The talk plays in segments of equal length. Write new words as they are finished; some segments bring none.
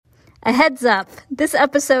A heads up, this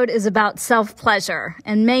episode is about self-pleasure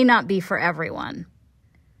and may not be for everyone.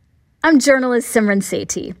 I'm journalist Simran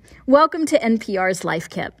Sethi. Welcome to NPR's Life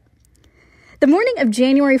Kit. The morning of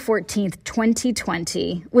January 14th,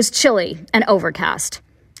 2020 was chilly and overcast.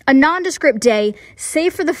 A nondescript day,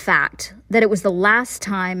 save for the fact that it was the last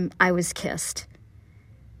time I was kissed.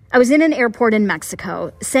 I was in an airport in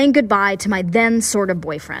Mexico, saying goodbye to my then sort of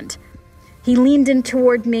boyfriend. He leaned in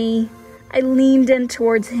toward me. I leaned in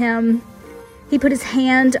towards him. He put his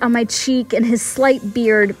hand on my cheek and his slight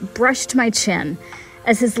beard brushed my chin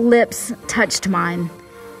as his lips touched mine,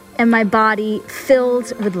 and my body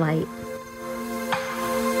filled with light.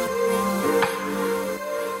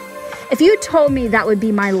 If you had told me that would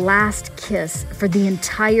be my last kiss for the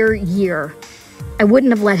entire year, I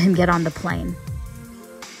wouldn't have let him get on the plane.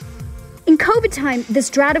 In COVID time, this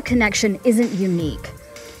drought of connection isn't unique.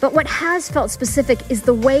 But what has felt specific is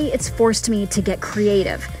the way it's forced me to get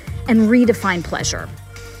creative and redefine pleasure.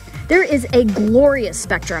 There is a glorious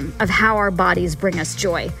spectrum of how our bodies bring us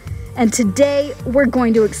joy. And today, we're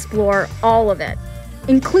going to explore all of it,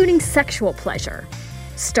 including sexual pleasure,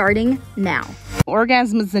 starting now.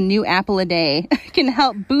 Orgasm is the new apple a day. It can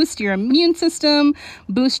help boost your immune system,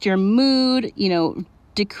 boost your mood,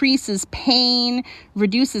 decreases pain,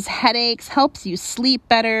 reduces headaches, helps you sleep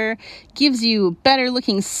better, gives you better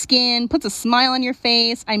looking skin, puts a smile on your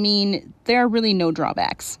face. I mean, there are really no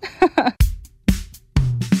drawbacks.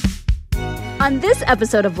 On this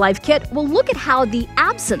episode of Life Kit, we'll look at how the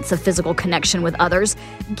absence of physical connection with others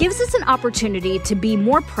gives us an opportunity to be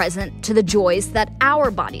more present to the joys that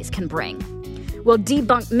our bodies can bring. We'll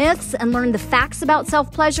debunk myths and learn the facts about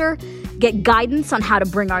self-pleasure, get guidance on how to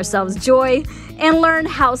bring ourselves joy, and learn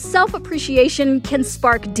how self-appreciation can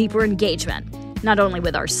spark deeper engagement, not only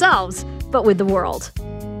with ourselves, but with the world.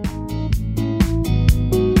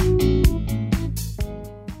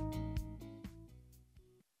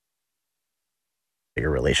 Your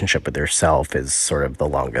relationship with yourself is sort of the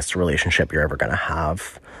longest relationship you're ever going to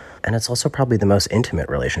have. And it's also probably the most intimate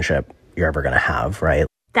relationship you're ever going to have, right?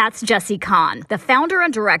 That's Jessie Kahn, the founder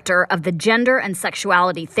and director of the Gender and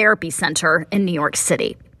Sexuality Therapy Center in New York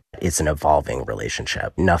City. It's an evolving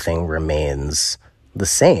relationship. Nothing remains the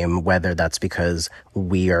same, whether that's because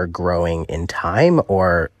we are growing in time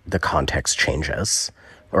or the context changes,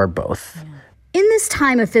 or both. Yeah. In this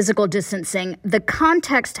time of physical distancing, the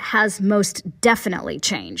context has most definitely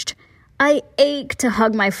changed. I ache to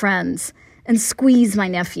hug my friends and squeeze my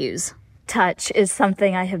nephews. Touch is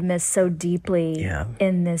something I have missed so deeply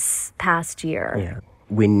in this past year. Yeah.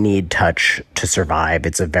 We need touch to survive.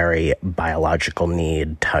 It's a very biological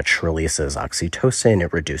need. Touch releases oxytocin.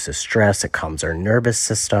 It reduces stress. It calms our nervous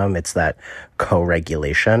system. It's that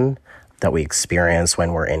co-regulation that we experience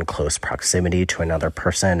when we're in close proximity to another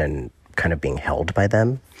person and kind of being held by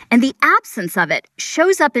them. And the absence of it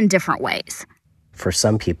shows up in different ways. For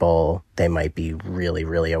some people, they might be really,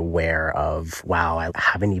 really aware of, wow, I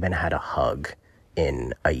haven't even had a hug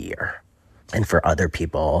in a year. And for other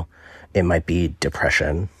people, it might be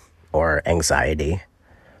depression or anxiety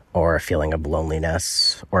or a feeling of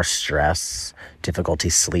loneliness or stress, difficulty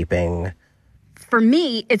sleeping. For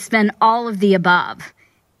me, it's been all of the above,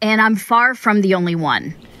 and I'm far from the only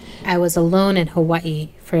one. I was alone in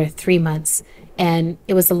Hawaii for 3 months, and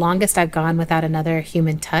it was the longest I've gone without another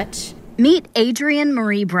human touch. Meet Adrienne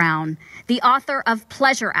Maree Brown, the author of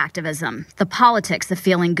Pleasure Activism, The Politics of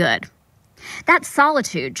Feeling Good. That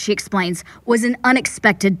solitude, she explains, was an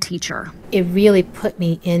unexpected teacher. It really put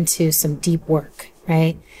me into some deep work,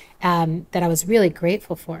 right? That I was really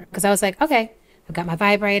grateful for. Because I was like, okay, I've got my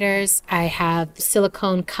vibrators. I have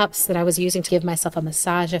silicone cups that I was using to give myself a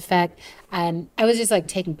massage effect. And I was just like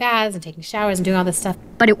taking baths and taking showers and doing all this stuff.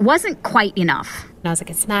 But it wasn't quite enough. And I was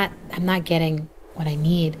like, I'm not getting what I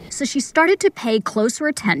need. So she started to pay closer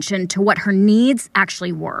attention to what her needs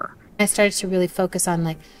actually were. I started to really focus on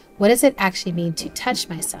what does it actually mean to touch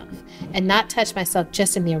myself? And not touch myself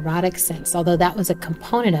just in the erotic sense, although that was a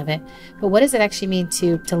component of it. But what does it actually mean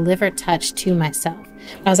to deliver touch to myself?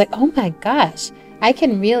 And I was like, oh my gosh, I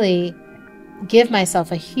can really give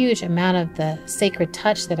myself a huge amount of the sacred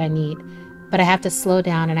touch that I need, but I have to slow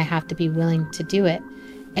down and I have to be willing to do it.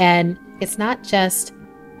 And it's not just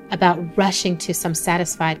about rushing to some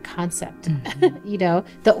satisfied concept,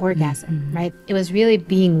 the orgasm, right? It was really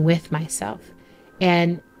being with myself.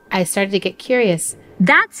 And I started to get curious.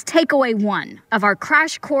 That's takeaway 1 of our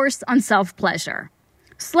crash course on self-pleasure.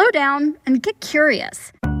 Slow down and get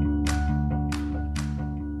curious.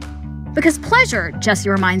 Because pleasure, Jessie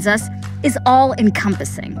reminds us, is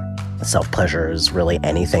all-encompassing. Self-pleasure is really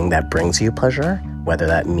anything that brings you pleasure, whether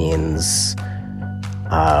that means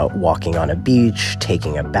walking on a beach,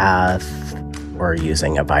 taking a bath, or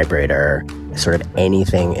using a vibrator, sort of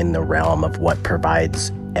anything in the realm of what provides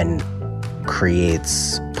and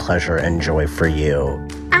creates pleasure and joy for you.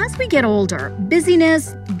 As we get older,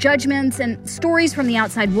 busyness, judgments, and stories from the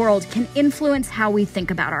outside world can influence how we think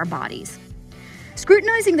about our bodies.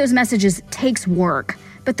 Scrutinizing those messages takes work,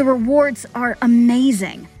 but the rewards are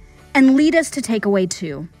amazing and lead us to takeaway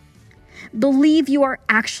 2. Believe you are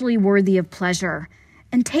actually worthy of pleasure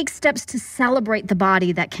and take steps to celebrate the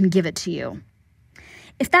body that can give it to you.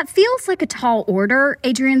 If that feels like a tall order,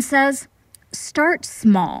 Adrienne says, start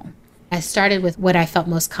small. I started with what I felt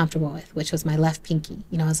most comfortable with, which was my left pinky.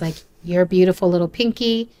 I was like, you're a beautiful little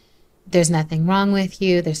pinky. There's nothing wrong with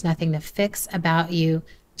you. There's nothing to fix about you.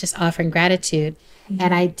 Just offering gratitude. Mm-hmm.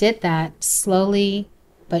 And I did that slowly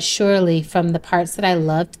but surely, from the parts that I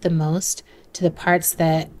loved the most to the parts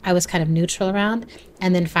that I was kind of neutral around,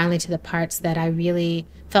 and then finally to the parts that I really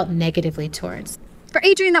felt negatively towards. For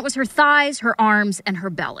Adrienne, that was her thighs, her arms, and her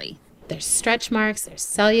belly. There's stretch marks, there's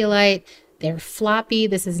cellulite, they're floppy.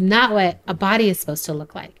 This is not what a body is supposed to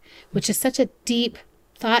look like, which is such a deep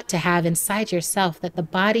thought to have inside yourself, that the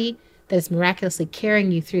body that is miraculously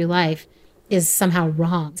carrying you through life is somehow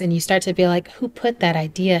wrong. And you start to be like, who put that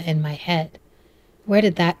idea in my head? Where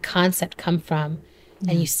did that concept come from?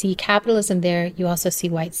 And you see capitalism there. You also see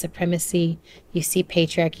white supremacy. You see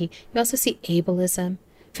patriarchy. You also see ableism,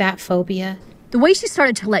 fat phobia. The way she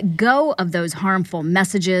started to let go of those harmful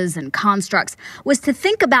messages and constructs was to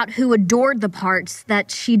think about who adored the parts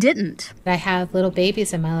that she didn't. I have little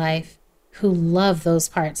babies in my life who love those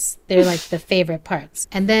parts. They're like the favorite parts.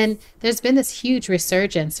 And then there's been this huge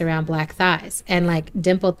resurgence around black thighs and like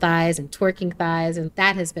dimpled thighs and twerking thighs. And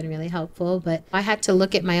that has been really helpful. But I had to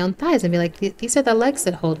look at my own thighs and be like, these are the legs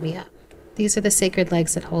that hold me up. These are the sacred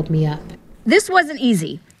legs that hold me up. This wasn't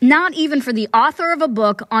easy, not even for the author of a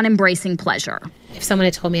book on embracing pleasure. If someone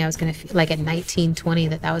had told me I was going to feel like at 19, 20,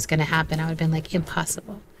 that was going to happen, I would have been like,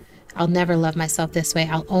 impossible. I'll never love myself this way.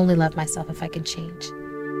 I'll only love myself if I can change.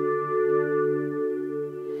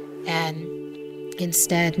 And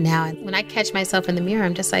instead now, when I catch myself in the mirror,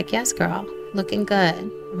 I'm just like, yes, girl, looking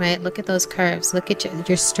good, right? Look at those curves. Look at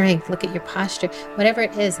your strength. Look at your posture. Whatever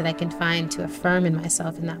it is that I can find to affirm in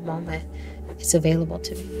myself in that moment, it's available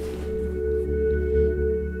to me.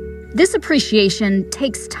 This appreciation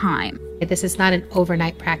takes time. This is not an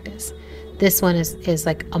overnight practice. This one is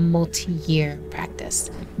like a multi-year practice.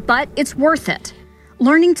 But it's worth it.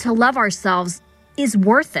 Learning to love ourselves is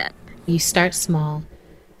worth it. You start small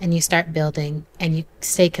and you start building and you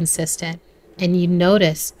stay consistent and you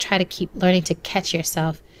notice, try to keep learning to catch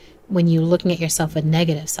yourself when you're looking at yourself with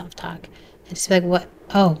negative self-talk. And just be like, what?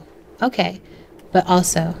 Oh, okay. But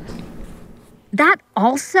also. That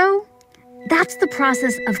also? That's the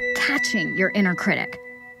process of catching your inner critic.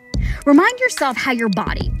 Remind yourself how your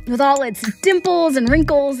body, with all its dimples and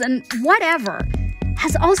wrinkles and whatever,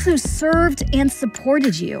 has also served and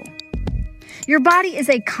supported you. Your body is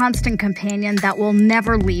a constant companion that will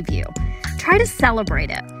never leave you. Try to celebrate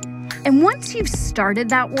it. And once you've started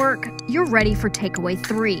that work, you're ready for takeaway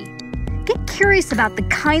 3. Get curious about the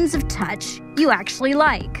kinds of touch you actually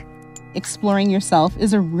like. Exploring yourself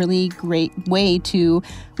is a really great way to,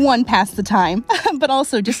 one, pass the time, but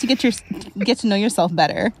also just to get to know yourself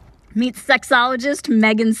better. Meet sexologist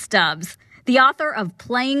Megan Stubbs, the author of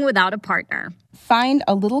Playing Without a Partner. Find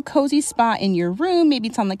a little cozy spot in your room, maybe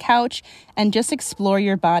it's on the couch, and just explore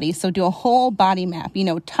your body. So do a whole body map,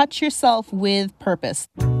 touch yourself with purpose.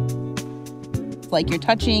 Like you're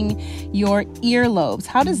touching your earlobes.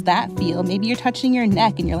 How does that feel? Maybe you're touching your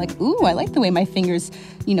neck and you're like, ooh, I like the way my fingers,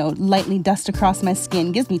 lightly dust across my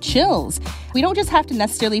skin. Gives me chills. We don't just have to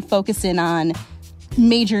necessarily focus in on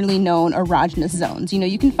majorly known erogenous zones.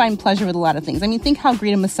 You can find pleasure with a lot of things. I mean, think how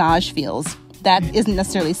great a massage feels. That isn't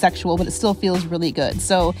necessarily sexual, but it still feels really good.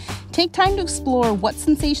 So take time to explore what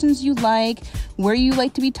sensations you like, where you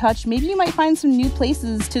like to be touched. Maybe you might find some new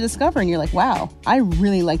places to discover and you're like, wow, I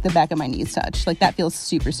really like the back of my knees touched. Like that feels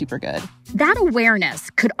super, super good. That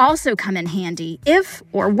awareness could also come in handy if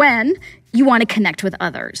or when you want to connect with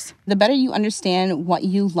others. The better you understand what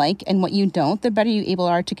you like and what you don't, the better you able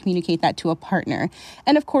are to communicate that to a partner.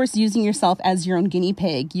 And of course, using yourself as your own guinea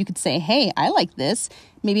pig, you could say, hey, I like this.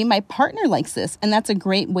 Maybe my partner likes this. And that's a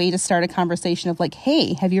great way to start a conversation of like,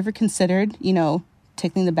 hey, have you ever considered,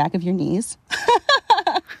 tickling the back of your knees?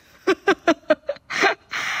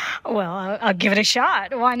 Well, I'll give it a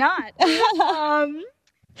shot. Why not?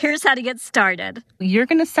 Here's how to get started. You're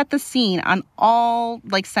going to set the scene on all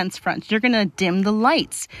sense fronts. You're going to dim the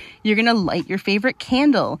lights. You're going to light your favorite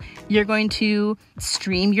candle. You're going to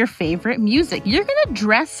stream your favorite music. You're going to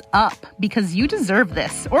dress up because you deserve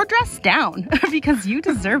this, or dress down because you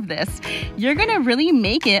deserve this. You're going to really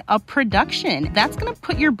make it a production. That's going to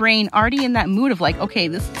put your brain already in that mood of okay,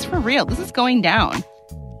 this is for real. This is going down.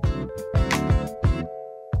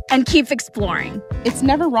 And keep exploring. It's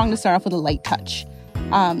never wrong to start off with a light touch.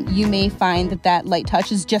 You may find that light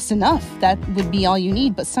touch is just enough. That would be all you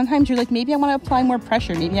need. But sometimes you're maybe I want to apply more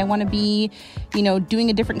pressure. Maybe I want to be, doing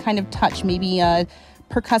a different kind of touch. Maybe a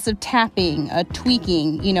percussive tapping, a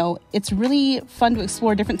tweaking. It's really fun to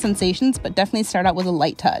explore different sensations, but definitely start out with a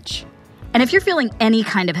light touch. And if you're feeling any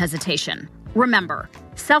kind of hesitation, remember,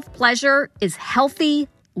 self-pleasure is healthy,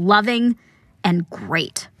 loving, and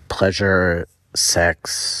great. Pleasure,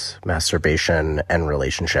 sex, masturbation, and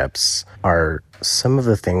relationships are some of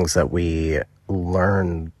the things that we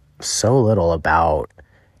learn so little about,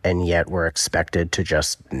 and yet we're expected to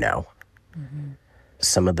just know. Mm-hmm.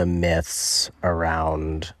 Some of the myths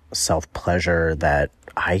around self-pleasure that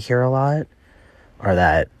I hear a lot are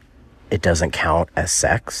that it doesn't count as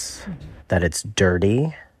sex, that it's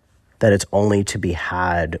dirty, that it's only to be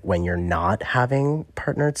had when you're not having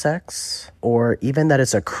partnered sex, or even that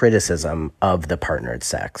it's a criticism of the partnered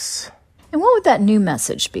sex. And what would that new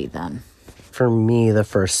message be then? For me, the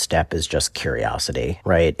first step is just curiosity,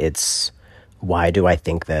 right? It's, why do I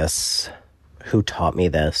think this? Who taught me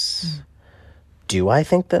this? Mm-hmm. Do I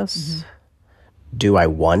think this? Mm-hmm. Do I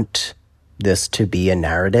want this to be a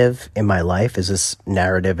narrative in my life? Is this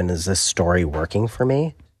narrative and is this story working for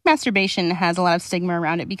me? Masturbation has a lot of stigma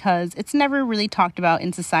around it because it's never really talked about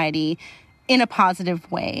in society in a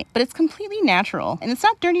positive way, but it's completely natural and it's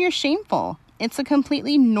not dirty or shameful. It's a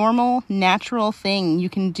completely normal, natural thing you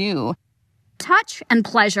can do. Touch and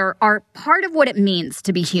pleasure are part of what it means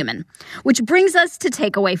to be human, which brings us to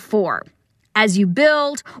takeaway 4. As you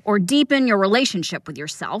build or deepen your relationship with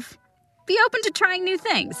yourself, be open to trying new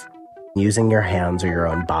things. Using your hands or your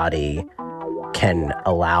own body can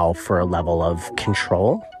allow for a level of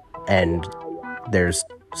control, and there's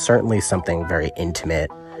certainly something very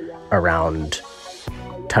intimate around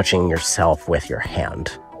touching yourself with your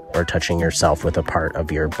hand or touching yourself with a part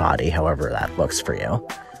of your body, however that looks for you.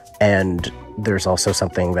 And there's also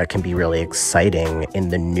something that can be really exciting in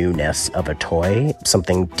the newness of a toy,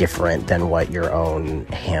 something different than what your own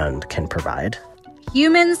hand can provide.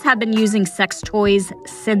 Humans have been using sex toys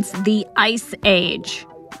since the Ice Age.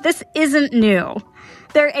 This isn't new.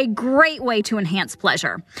 They're a great way to enhance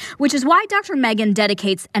pleasure, which is why Dr. Megan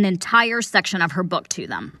dedicates an entire section of her book to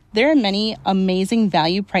them. There are many amazing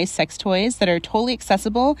value-priced sex toys that are totally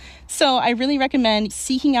accessible, so I really recommend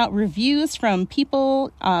seeking out reviews from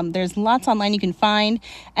people. There's lots online you can find,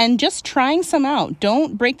 and just trying some out.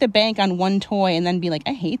 Don't break the bank on one toy and then be like,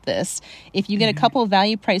 I hate this. If you get a couple of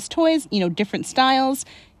value-priced toys, different styles,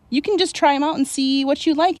 you can just try them out and see what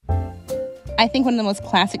you like. I think one of the most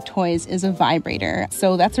classic toys is a vibrator.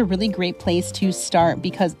 So that's a really great place to start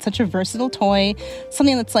because it's such a versatile toy.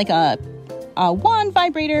 Something that's like a wand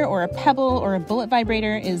vibrator or a pebble or a bullet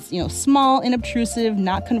vibrator is, small, inobtrusive,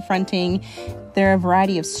 not confronting. There are a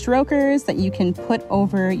variety of strokers that you can put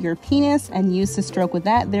over your penis and use to stroke with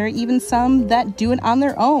that. There are even some that do it on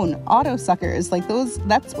their own, auto suckers.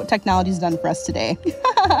 That's what technology's done for us today.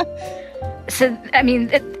 So,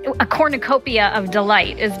 a cornucopia of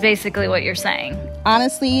delight is basically what you're saying.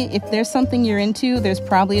 Honestly, if there's something you're into, there's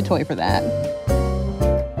probably a toy for that.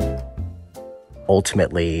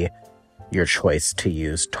 Ultimately, your choice to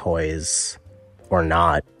use toys or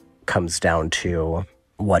not comes down to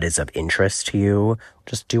what is of interest to you.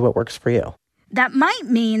 Just do what works for you. That might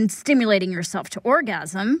mean stimulating yourself to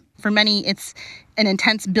orgasm. For many, it's an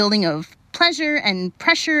intense building of pleasure and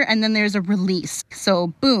pressure, and then there's a release. So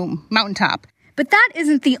boom, mountaintop. But that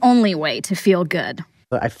isn't the only way to feel good.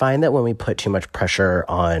 I find that when we put too much pressure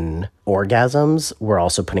on orgasms, we're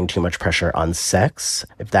also putting too much pressure on sex.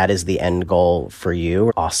 If that is the end goal for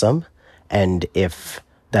you, awesome. And if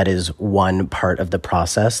that is one part of the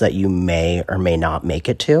process that you may or may not make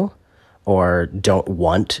it to, or don't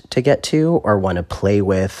want to get to, or want to play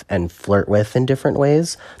with and flirt with in different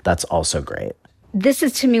ways, that's also great. This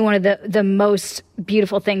is, to me, one of the most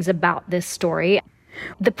beautiful things about this story.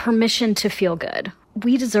 The permission to feel good.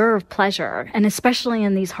 We deserve pleasure. And especially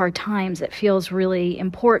in these hard times, it feels really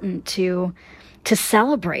important to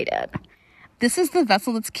celebrate it. This is the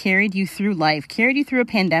vessel that's carried you through life, carried you through a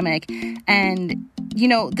pandemic. And,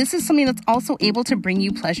 this is something that's also able to bring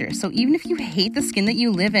you pleasure. So even if you hate the skin that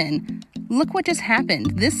you live in, look what just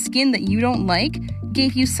happened. This skin that you don't like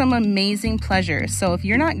gave you some amazing pleasure. So if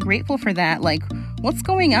you're not grateful for that, like, what's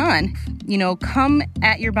going on? Come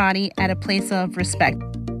at your body at a place of respect.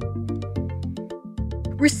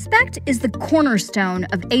 Respect is the cornerstone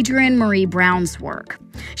of Adrienne Maree Brown's work.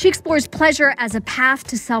 She explores pleasure as a path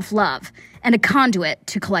to self-love and a conduit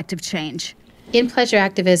to collective change. In pleasure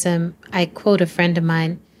activism, I quote a friend of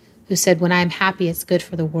mine who said, "When I am happy, it's good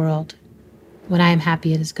for the world. When I am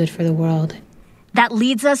happy, it is good for the world." That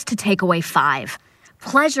leads us to takeaway 5.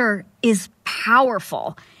 Pleasure is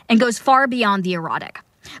powerful and goes far beyond the erotic.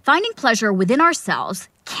 Finding pleasure within ourselves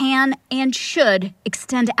can and should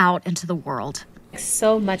extend out into the world.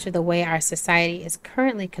 So much of the way our society is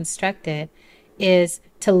currently constructed is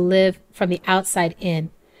to live from the outside in,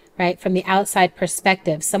 right? From the outside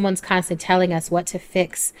perspective. Someone's constantly telling us what to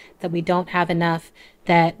fix, that we don't have enough,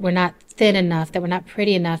 that we're not thin enough, that we're not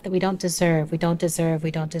pretty enough, that we don't deserve.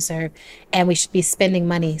 And we should be spending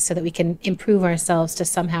money so that we can improve ourselves to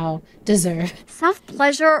somehow deserve.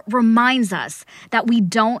 Self-pleasure reminds us that we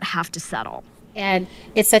don't have to settle. And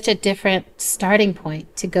it's such a different starting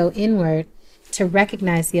point to go inward, to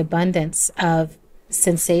recognize the abundance of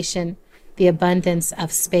sensation, the abundance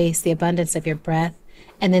of space, the abundance of your breath,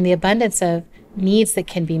 and then the abundance of needs that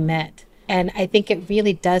can be met. And I think it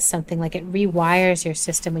really does something, like it rewires your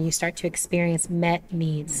system when you start to experience met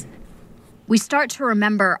needs. We start to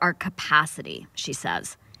remember our capacity, she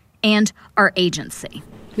says, and our agency.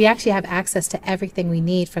 We actually have access to everything we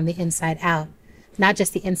need from the inside out, not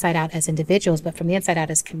just the inside out as individuals, but from the inside out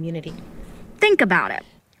as community. Think about it.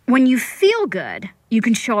 When you feel good, you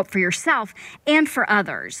can show up for yourself and for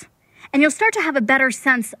others. And you'll start to have a better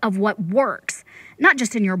sense of what works, not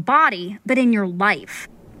just in your body, but in your life.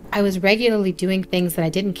 I was regularly doing things that I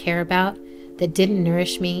didn't care about, that didn't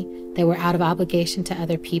nourish me, that were out of obligation to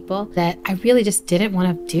other people, that I really just didn't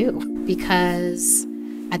want to do because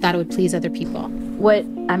I thought it would please other people. What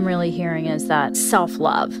I'm really hearing is that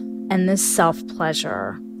self-love and this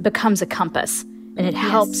self-pleasure becomes a compass, and it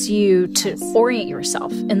helps you to orient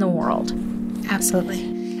yourself in the world. Absolutely.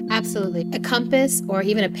 Absolutely. A compass or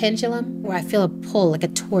even a pendulum where I feel a pull, like a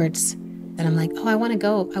towards, and I'm like, oh, I want to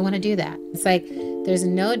go. I want to do that. It's like, there's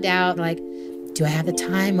no doubt, like, do I have the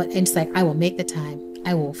time? And it's like, I will make the time.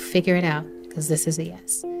 I will figure it out because this is a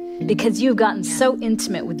yes. Because you've gotten so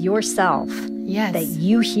intimate with yourself that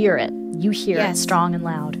you hear it. You hear it strong and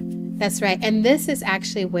loud. That's right. And this is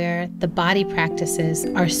actually where the body practices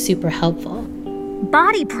are super helpful.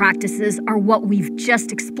 Body practices are what we've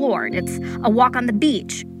just explored. It's a walk on the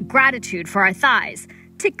beach, gratitude for our thighs,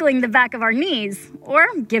 tickling the back of our knees, or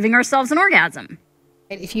giving ourselves an orgasm.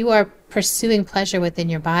 If you are pursuing pleasure within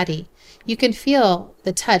your body, you can feel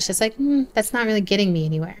the touch. It's like, that's not really getting me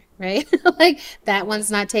anywhere, right? Like, that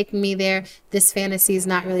one's not taking me there. This fantasy is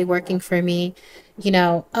not really working for me.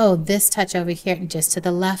 Oh, this touch over here, and just to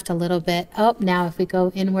the left a little bit. Oh, now if we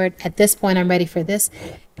go inward, at this point, I'm ready for this.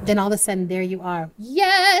 Then all of a sudden, there you are.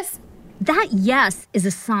 Yes! That yes is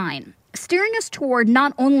a sign, steering us toward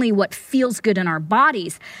not only what feels good in our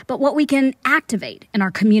bodies, but what we can activate in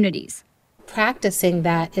our communities. Practicing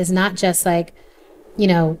that is not just like,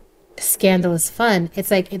 scandalous fun.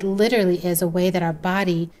 It's like, it literally is a way that our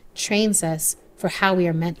body trains us for how we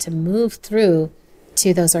are meant to move through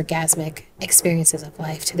to those orgasmic experiences of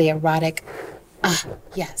life, to the erotic,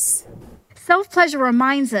 yes. Self-pleasure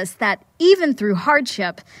reminds us that even through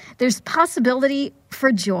hardship, there's possibility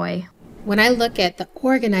for joy. When I look at the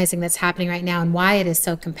organizing that's happening right now and why it is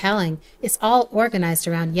so compelling, it's all organized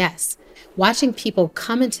around yes. Watching people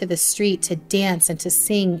come into the street to dance and to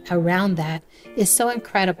sing around that is so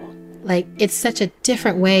incredible. Like, it's such a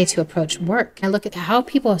different way to approach work. I look at how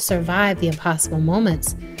people survive the impossible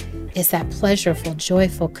moments. It's that pleasureful,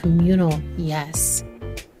 joyful, communal yes.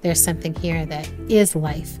 There's something here that is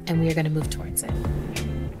life, and we are going to move towards it.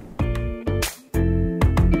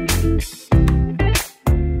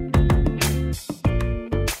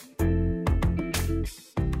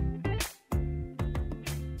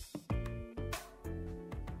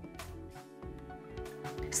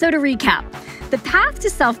 So to recap, the path to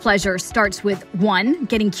self-pleasure starts with 1,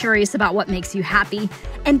 getting curious about what makes you happy,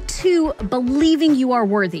 and 2, believing you are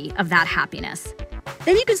worthy of that happiness.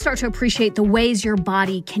 Then you can start to appreciate the ways your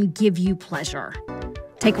body can give you pleasure.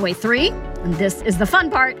 Takeaway 3, and this is the fun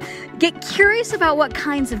part, get curious about what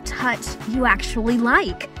kinds of touch you actually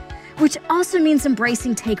like, which also means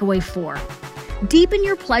embracing takeaway 4. Deepen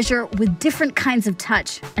your pleasure with different kinds of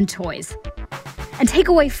touch and toys. And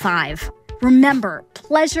takeaway 5, remember,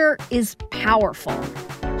 pleasure is powerful.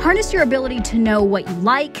 Harness your ability to know what you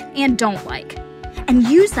like and don't like, and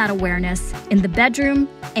use that awareness in the bedroom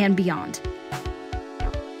and beyond.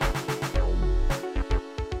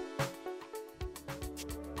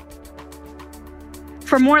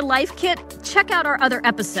 For more Life Kit, check out our other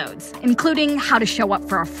episodes, including how to show up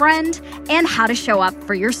for a friend and how to show up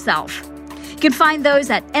for yourself. You can find those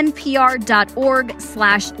at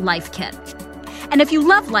npr.org/lifekit. And if you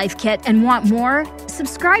love Life Kit and want more,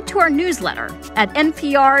 subscribe to our newsletter at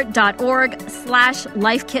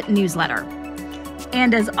npr.org/lifekitnewsletter.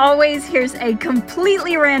 And as always, here's a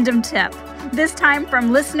completely random tip, this time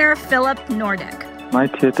from listener Philip Nordic. My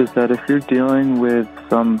tip is that if you're dealing with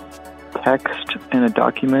some text in a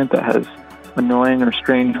document that has annoying or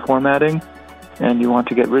strange formatting and you want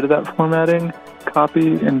to get rid of that formatting,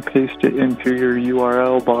 copy and paste it into your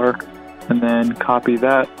URL bar and then copy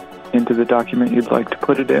that into the document you'd like to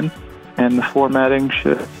put it in, and the formatting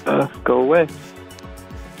should go away.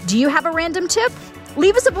 Do you have a random tip?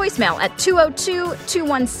 Leave us a voicemail at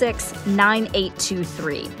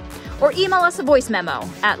 202-216-9823 or email us a voice memo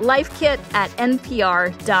at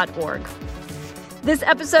lifekit@npr.org. This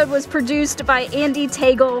episode was produced by Andy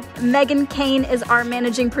Tagle, Megan Kane is our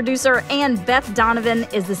managing producer, and Beth Donovan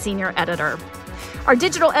is the senior editor. Our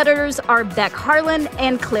digital editors are Beck Harlan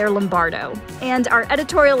and Claire Lombardo, and our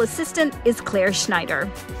editorial assistant is Claire Schneider.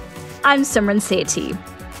 I'm Simran Sethi.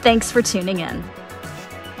 Thanks for tuning in.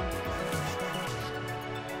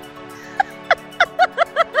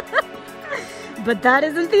 But that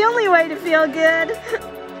isn't the only way to feel good.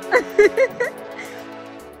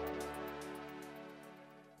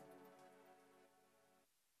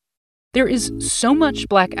 There is so much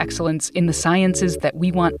Black excellence in the sciences that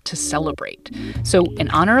we want to celebrate. So in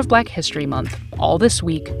honor of Black History Month, all this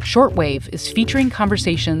week, Shortwave is featuring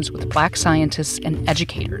conversations with Black scientists and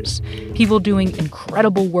educators, people doing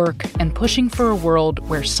incredible work and pushing for a world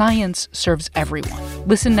where science serves everyone.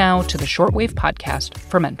 Listen now to the Shortwave podcast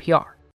from NPR.